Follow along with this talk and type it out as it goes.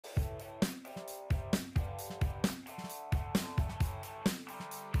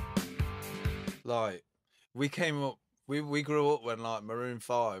like we came up. We grew up when like Maroon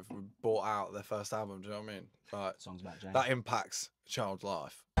 5 brought out their first album. Do you know what I mean? Like Songs about Jane. that impacts a child's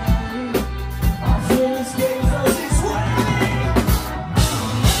life.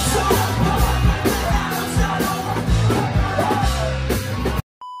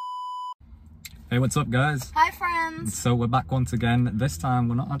 Hey, what's up, guys? Hi, friends. So we're back once again. This time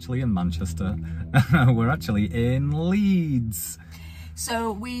we're not actually in Manchester. We're actually in Leeds.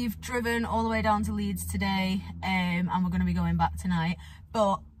 So we've driven all the way down to Leeds today, and we're going to be going back tonight.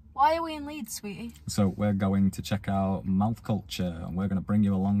 But why are we in Leeds, sweetie? So we're going to check out Mouth Culture, and we're going to bring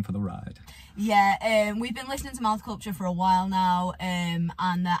you along for the ride. Yeah, we've been listening to Mouth Culture for a while now, and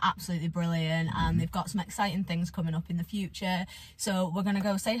they're absolutely brilliant, and they've got some exciting things coming up in the future. So we're going to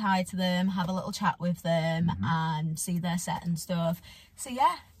go say hi to them, have a little chat with them, and see their set and stuff. So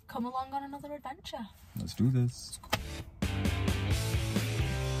yeah, come along on another adventure. Let's do this.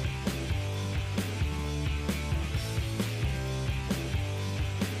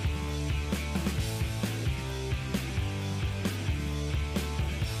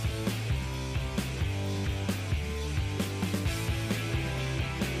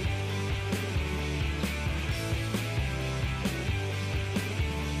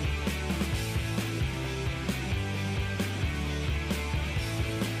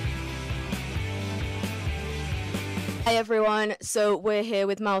 Hi everyone, so we're here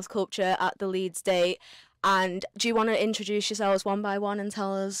with Mouth Culture at the Leeds date, and do you want to introduce yourselves one by one and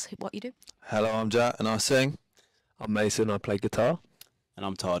tell us what you do? Hello, I'm Jack and I sing. I'm Mason, I play guitar. And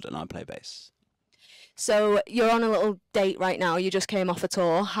I'm Todd and I play bass. So you're on a little date right now, you just came off a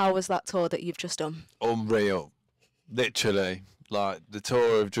tour. How was that tour that you've just done? Unreal, literally, like the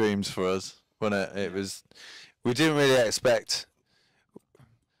tour of dreams for us. When it was, we didn't really expect.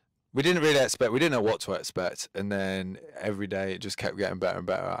 We didn't know what to expect, and then every day it just kept getting better and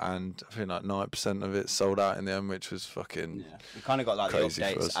better, and I think like 9% of it sold out in the end, which was fucking We kind of got like the crazy for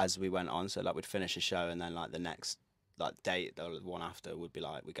updates us. as we went on, so like we'd finish a show and then like the next like date, the one after would be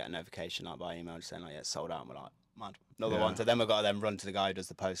like we get a notification like by email just saying like yeah, it's sold out, and we're like mad, another one. So then we got to then run to the guy who does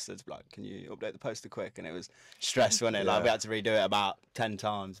the posters, like can you update the poster quick? And it was stress, wasn't it? Like we had to redo it about 10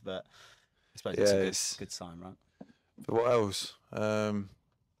 times, but I suppose it's a good sign, right? But what else?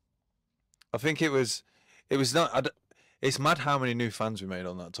 I think it was not. It's mad how many new fans we made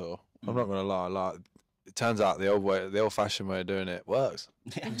on that tour. I'm not gonna lie. Like, it turns out the old-fashioned way of doing it works.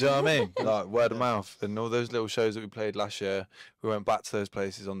 Do you know what I mean? Like word of mouth, and all those little shows that we played last year. We went back to those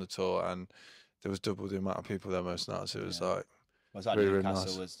places on the tour, and there was double the amount of people there most nights. It was like Was that really, really Newcastle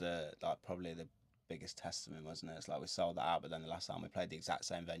nice. was the like probably the biggest testament, wasn't it? It's like we sold that out, but then the last time we played the exact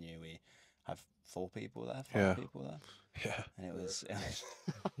same venue, we had 4 people there, 5 people there. Yeah. And it was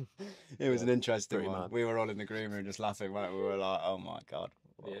it was an interesting one. We were all in the green room just laughing, right? We were like, oh my god.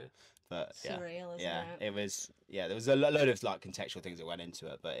 Yeah. But yeah, Surreal, isn't yeah, it? it was. Yeah, there was a load of like contextual things that went into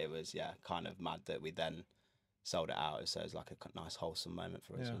it, but it was kind of mad that we then sold it out. So it was like a nice wholesome moment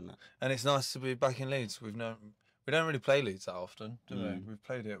for us, wasn't it? And it's nice to be back in Leeds. We don't really play Leeds that often, do we? We've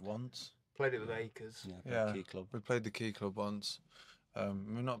played it once. Played it with Acres. Yeah, Key Club. we played the Key Club once.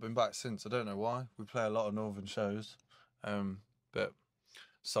 We've not been back since. I don't know why. We play a lot of northern shows, but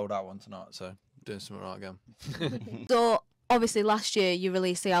sold out one tonight, so doing something right again. So obviously last year you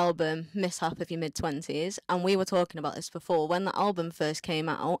released the album Mishap of Your Mid-20s, and we were talking about this before. When the album first came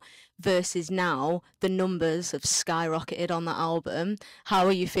out versus now, the numbers have skyrocketed on that album. How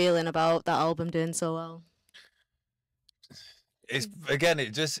are you feeling about that album doing so well? It's again,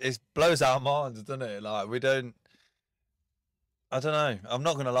 it blows our minds, doesn't it? Like I don't know. I'm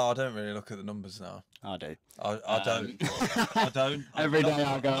not gonna lie. I don't really look at the numbers now. I do. I don't. I don't. Every day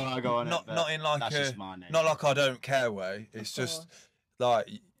I go on not, it. Not in like that's just my nature. not like I don't care way. It's just like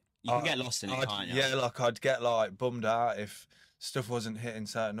You can get lost in it, can't you? Yeah, like I'd get like bummed out if stuff wasn't hitting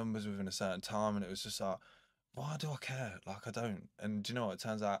certain numbers within a certain time, and it was just like, why do I care? Like I don't. And do you know what? It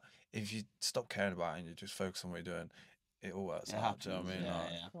turns out if you stop caring about it and you just focus on what you're doing, it all works out. Do you know what I mean?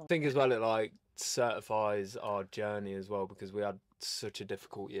 I think as well it like certifies our journey as well, because we had such a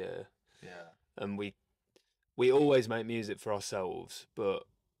difficult year. Yeah. And we always make music for ourselves, but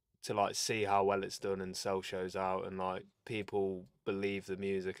to like see how well it's done and sell shows out and like people believe the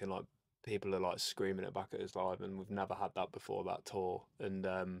music and like people are like screaming it back at us live, and we've never had that before that tour. And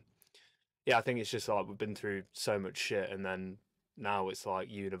yeah, I think it's just like we've been through so much shit, and then now it's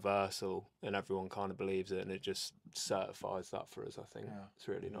like universal and everyone kind of believes it, and it just certifies that for us. I think it's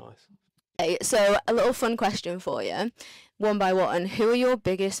really nice. Okay, so a little fun question for you, one by one. Who are your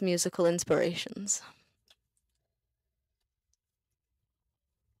biggest musical inspirations?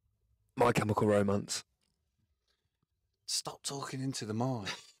 My Chemical Romance. Stop talking into the mic.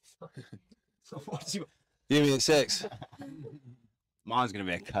 𝑻𝒉𝒆. Mine's going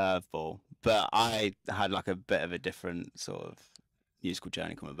to be a curveball, but I had like a bit of a different sort of musical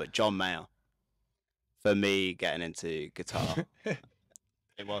journey coming. But John Mayer, for me, getting into guitar,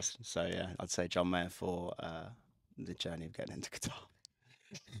 it was. So yeah, I'd say John Mayer for the journey of getting into guitar.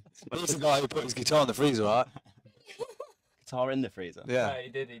 He's the guy who put his guitar in the freezer, right? Guitar in the freezer. Yeah. He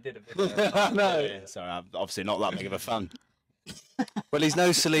did a bit. No. Yeah, sorry, I'm obviously not that big of a fan. Well, he's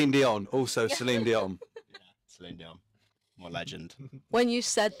no Celine Dion. Also, Celine Dion. Celine Dion, more legend. When you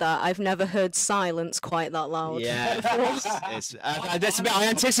said that, I've never heard silence quite that loud. Yeah, that's a bit. I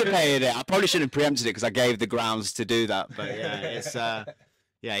anticipated it. I probably shouldn't have preempted it because I gave the grounds to do that. But yeah, it's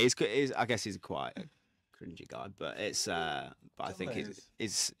yeah, he's I guess he's quite a cringy guy, but it's but I think he's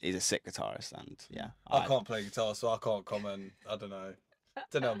a sick guitarist, and yeah. I can't play guitar, so I can't comment. I don't know.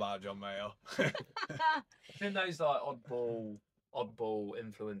 Don't know about John Mayer. I think those like oddball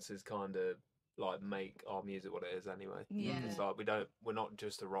influences kind of like make our music what it is anyway. Yeah. It's like we're not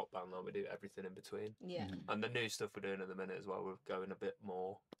just a rock band, like we do everything in between. Yeah. And the new stuff we're doing at the minute as well, we're going a bit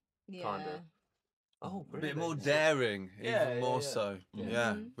more Yeah. kind of. Oh, A bit more daring, Yeah, even more yeah. so. Yeah.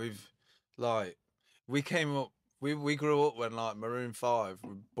 Yeah, we've like we came up. We grew up when like Maroon 5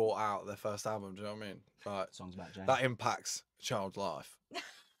 brought out their first album. Do you know what I mean? Like Songs about Jane. that impacts a child's life,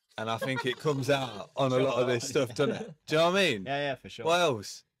 and I think it comes out on a lot of this stuff, doesn't it? Do you know what I mean? Yeah, for sure. What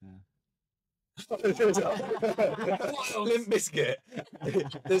else? Limp Biscuit.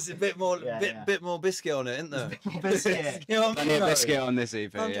 There's a bit more, bit more biscuit on it, isn't there? Biscuit. You know what I Plenty mean? of biscuit on this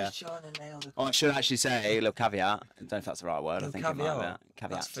EP. I'm Yeah. just trying to nail the. Oh, I should actually say a little caveat. I don't know if that's the right word. I think it might be.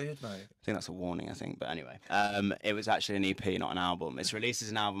 Caveat. That's food, mate. I think that's a warning, I think. But anyway, it was actually an EP, not an album. It's released as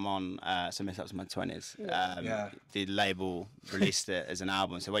an album on so 𝒉𝒆 𝑣𝒎. Yeah. The label released it as an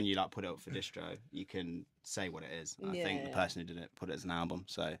album. So when you like put it up for distro, you can say what it is. And I think the person who did it put it as an album.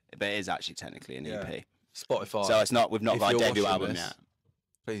 So, but it is actually technically an EP. Spotify. So it's not. We've not If got a you're debut watching album this, yet.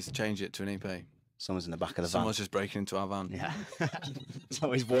 Please change it to an EP. Someone's in the back of the van. Someone's just breaking into our van. Yeah. It's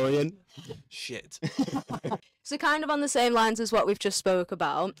always worrying. Shit. So kind of on the same lines as what we've just spoke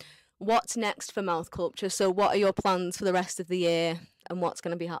about, what's next for Mouth Culture? So what are your plans for the rest of the year and what's going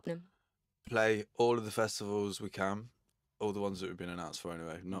to be happening? Play all of the festivals we can, all the ones that we've been announced for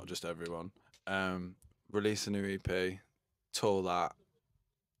anyway, not just everyone. Release a new EP, tour that,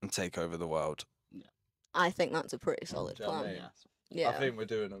 and take over the world. I think that's a pretty solid Do you know what I plan. mean? Yeah. I think we're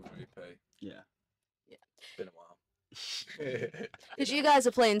doing another EP. Yeah. It's been a while. Because you guys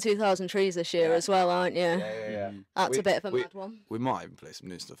are playing 2000 Trees this year as well, aren't you? Yeah. That's We- a bit of a we- mad one. We might even play some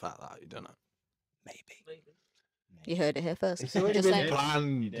new stuff at that, you don't know. Maybe. You heard it here first. It's already Just been saying.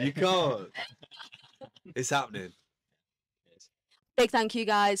 planned. You can't. It's happening. Big thank you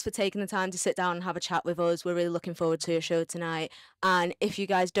guys for taking the time to sit down and have a chat with us. We're really looking forward to your show tonight. And if you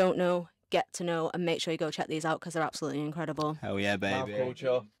guys don't know, get to know and make sure you go check these out because they're absolutely incredible. Hell yeah, baby.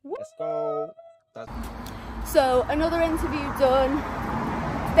 Culture. Let's go. So another interview done.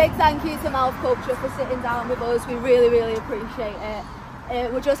 Big thank you to Mouth Culture for sitting down with us. We really, really appreciate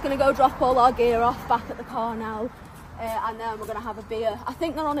it. We're just going to go drop all our gear off back at the car now. And then we're going to have a beer. I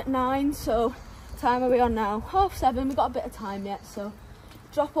think they're on at 9, so time are we on now? 7:30. We've got a bit of time yet, so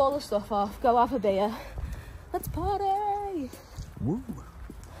drop all the stuff off, go have a beer. Let's party! Woo.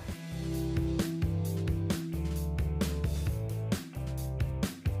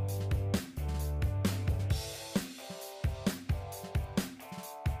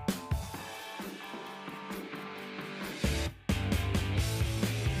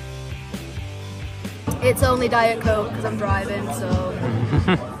 It's only Diet Coke because I'm driving, so...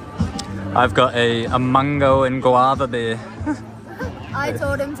 I've got a mango and guava beer. I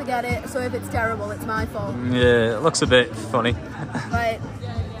told him to get it, so if it's terrible, it's my fault. Yeah, it looks a bit funny. Right.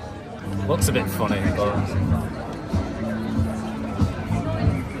 Looks a bit funny, but...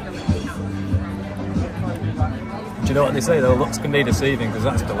 Do you know what they say though? Looks can be deceiving because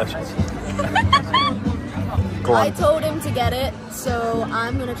that's delicious. Go I on. told him to get it, so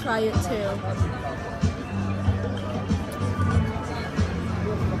I'm gonna try it too.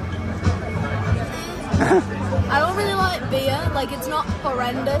 I don't really like beer, like it's not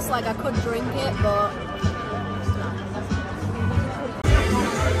horrendous, like I could drink it, but...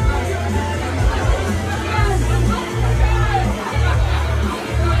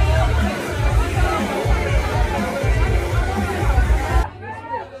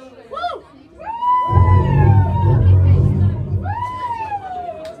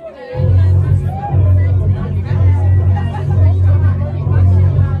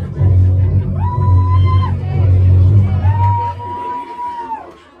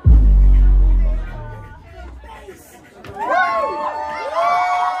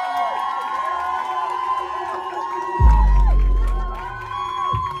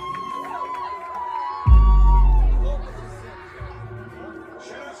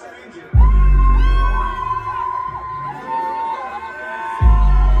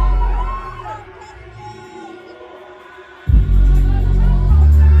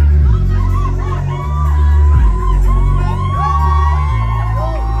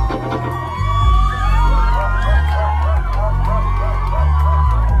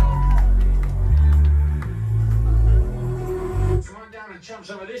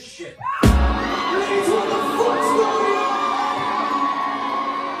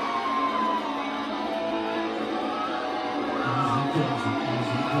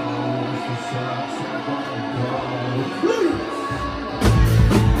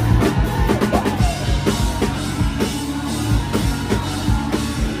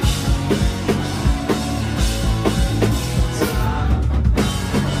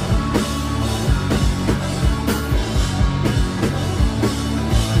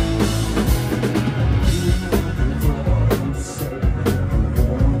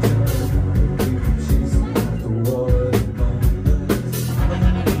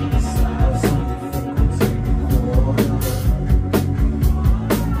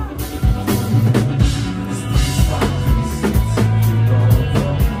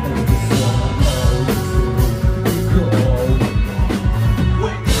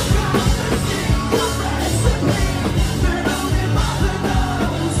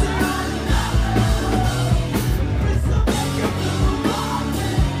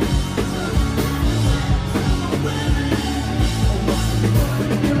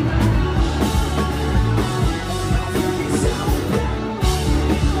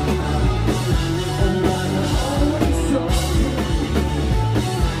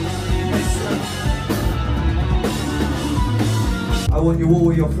 want you all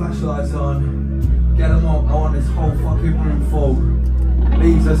with your flashlights on. Get them up, I want this whole fucking room full.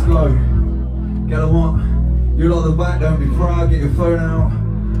 Leeds, let's go. Get them up. You lot at the back, don't be proud, get your phone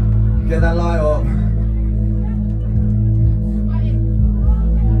out. Get that light up.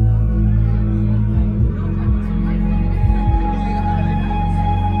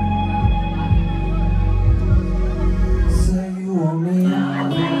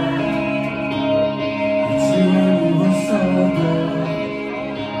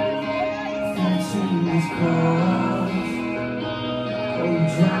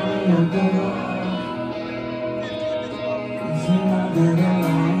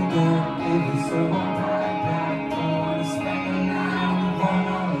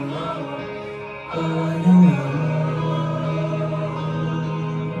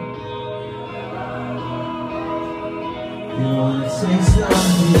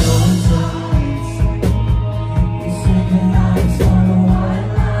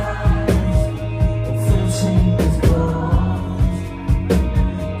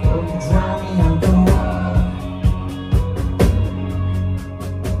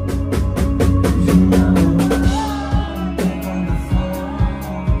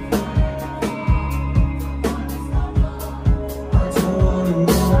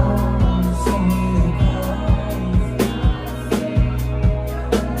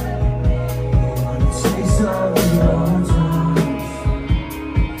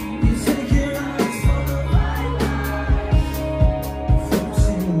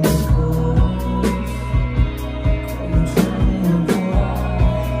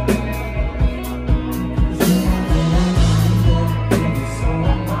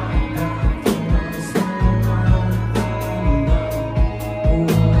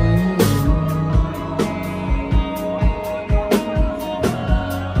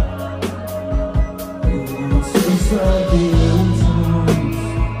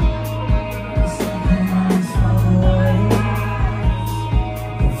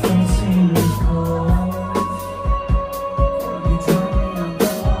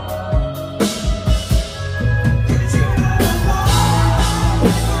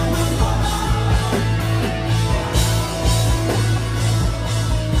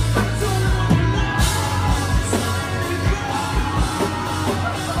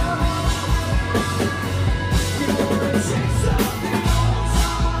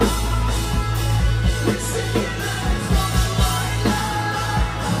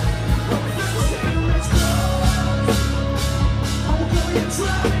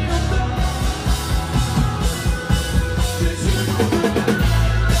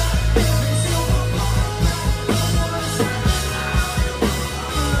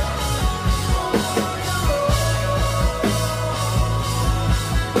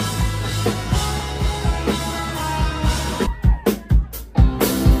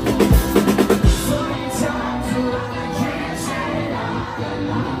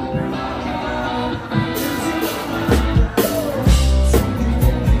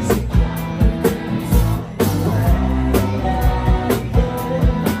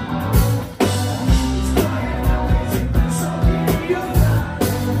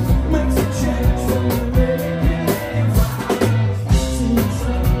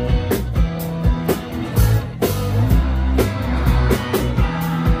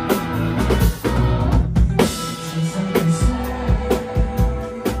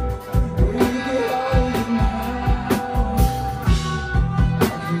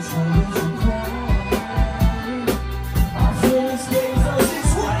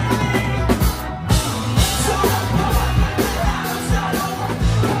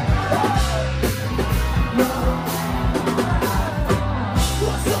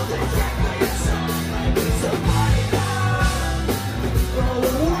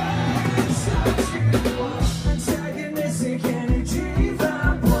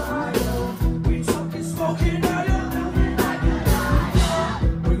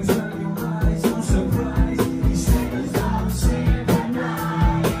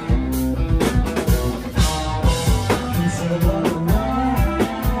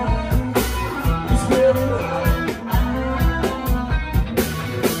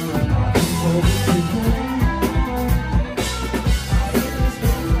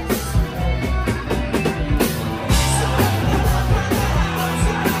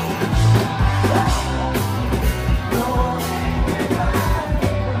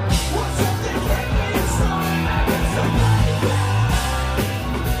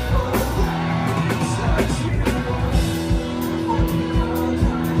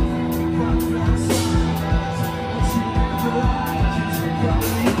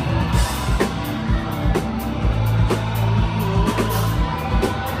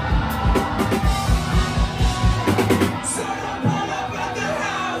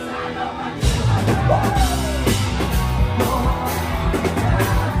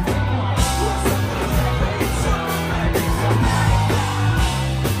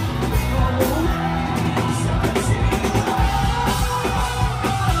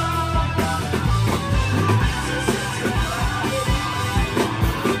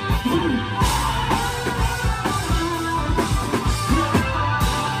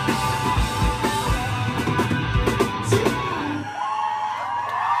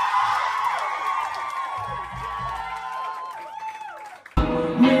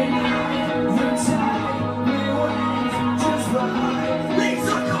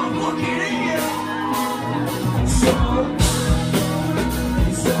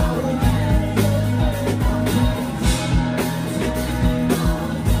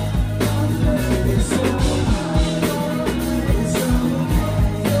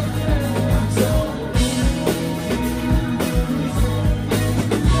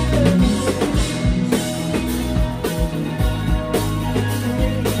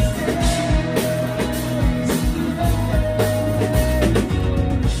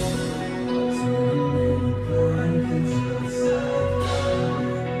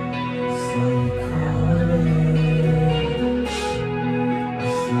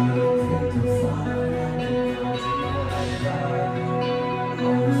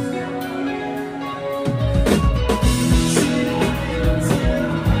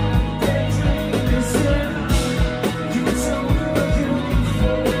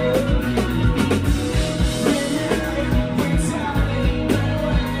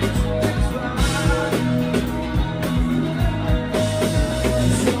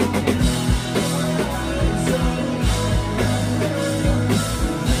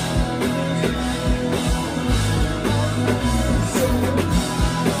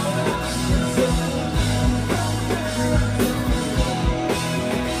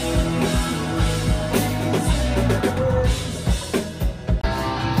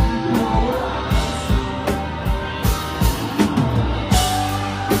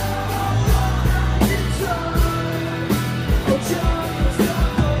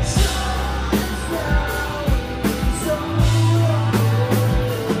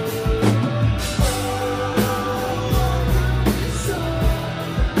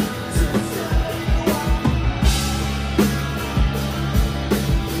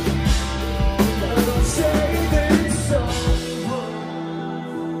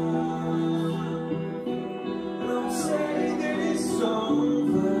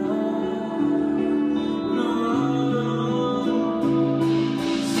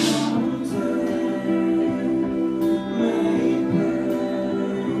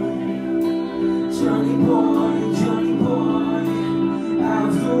 Johnny boy,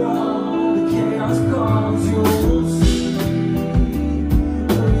 after all the chaos comes, you'll see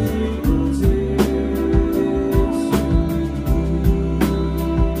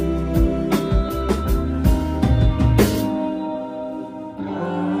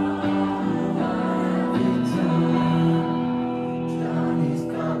Johnny's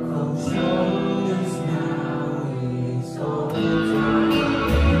got cold shoulders now, he's older.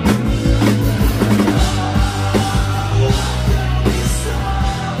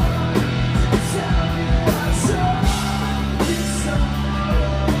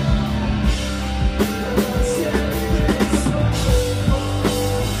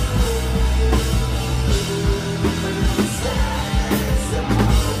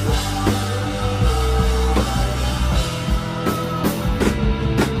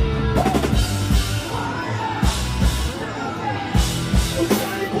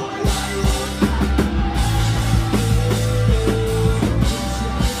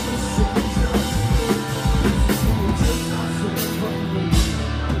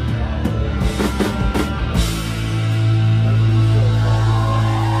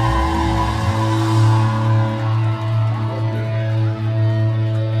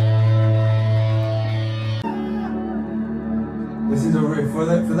 This is a riff. For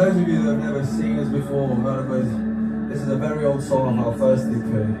those of you that have never seen us before, this is a very old song of our first EP,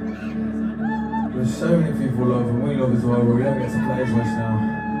 which so many people love and we love as well, but we don't get to play as much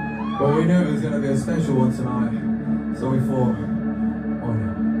now. But we knew it was going to be a special one tonight, so we thought, why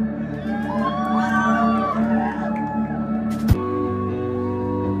not?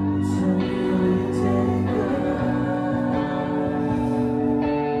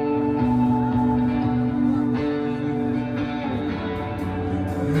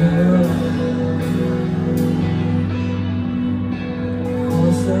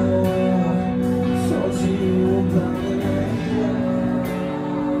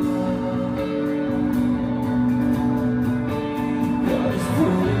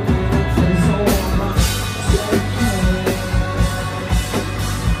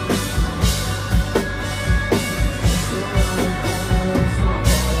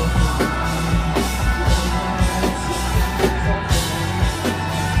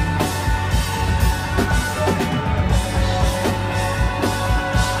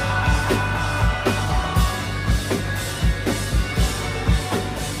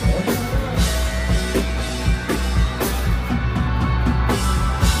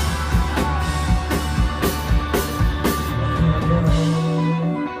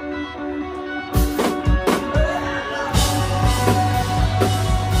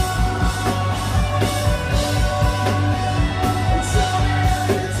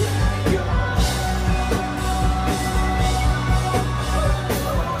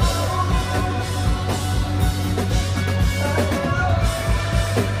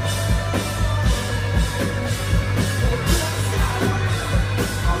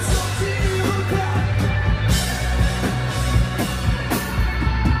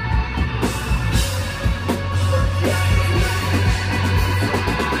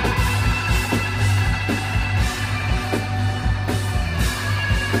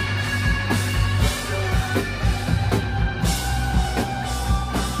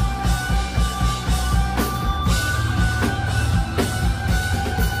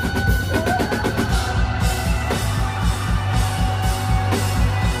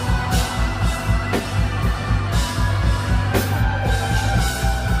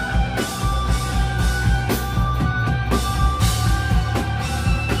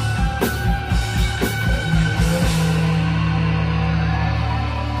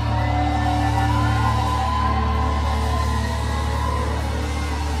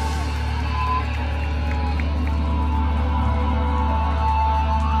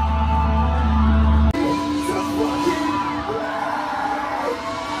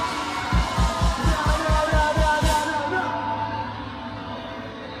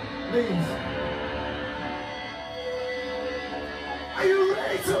 Leeds. Are you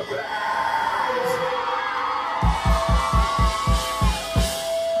ready to rise?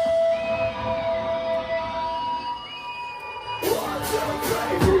 One, two,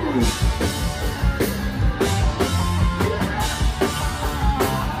 three.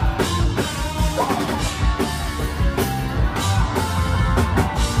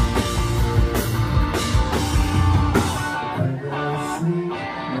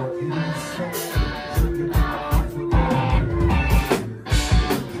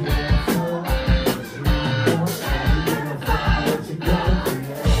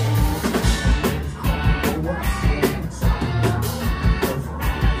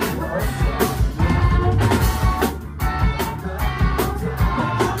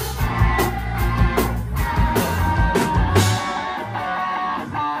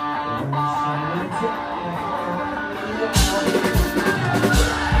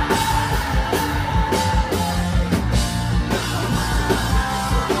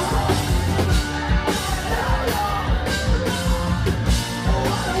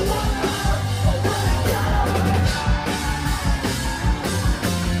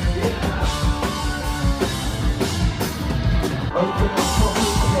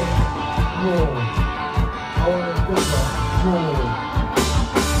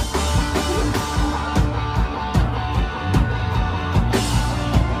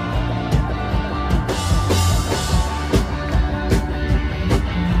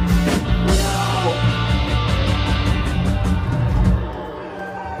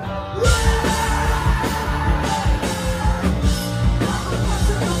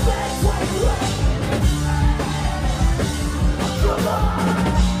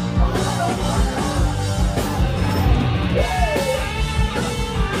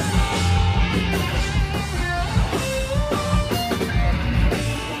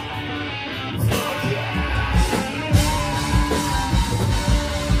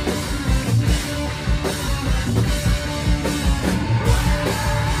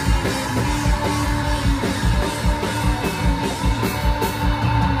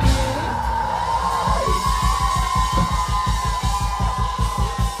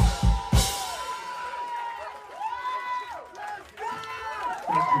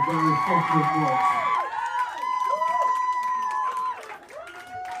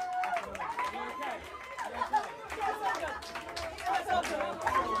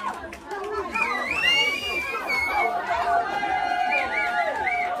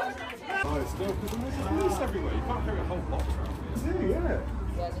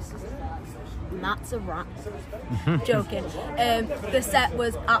 And that's a wrap. Joking. The set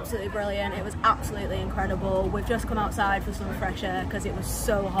was absolutely brilliant. It was absolutely incredible. We've just come outside for some fresh air because it was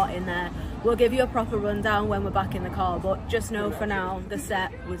so hot in there. We'll give you a proper rundown when we're back in the car, but just know for now, the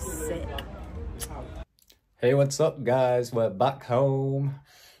set was sick. Hey, what's up, guys? We're back home.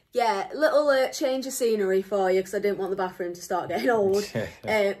 Yeah, little change of scenery for you because I didn't want the bathroom to start getting old.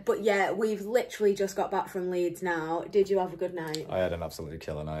 But yeah, we've literally just got back from Leeds now. Did you have a good night? I had an absolutely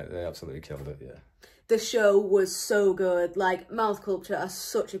killer night. They absolutely killed it, yeah. The show was so good. Like, 𝒉𝒆 𝒍𝒕 are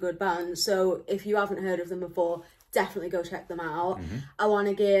such a good band. So if you haven't heard of them before, definitely go check them out. I want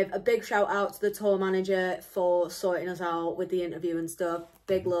to give a big shout out to the tour manager for sorting us out with the interview and stuff.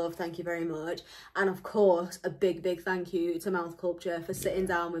 Big love, thank you very much. And of course, a big thank you to 𝒉𝒆 𝒍𝒕 for sitting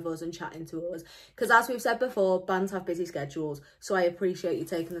down with us and chatting to us. Because as we've said before, bands have busy schedules, so I appreciate you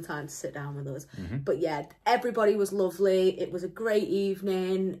taking the time to sit down with us. But yeah, everybody was lovely. It was a great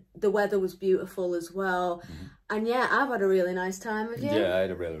evening. The weather was beautiful as well. And yeah, I've had a really nice time with you. Yeah, I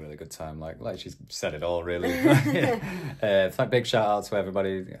had a really good time. Like she said it all, really. Big shout out to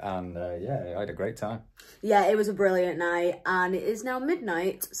everybody, and yeah, I had a great time. Yeah, it was a brilliant night, and it is now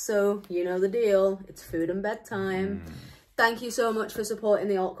midnight, so you know the deal. It's food and bedtime. Thank you so much for supporting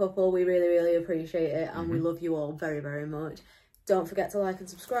the alt couple. We really appreciate it, and we love you all very much. Don't forget to like and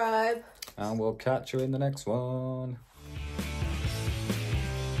subscribe. And we'll catch you in the next one.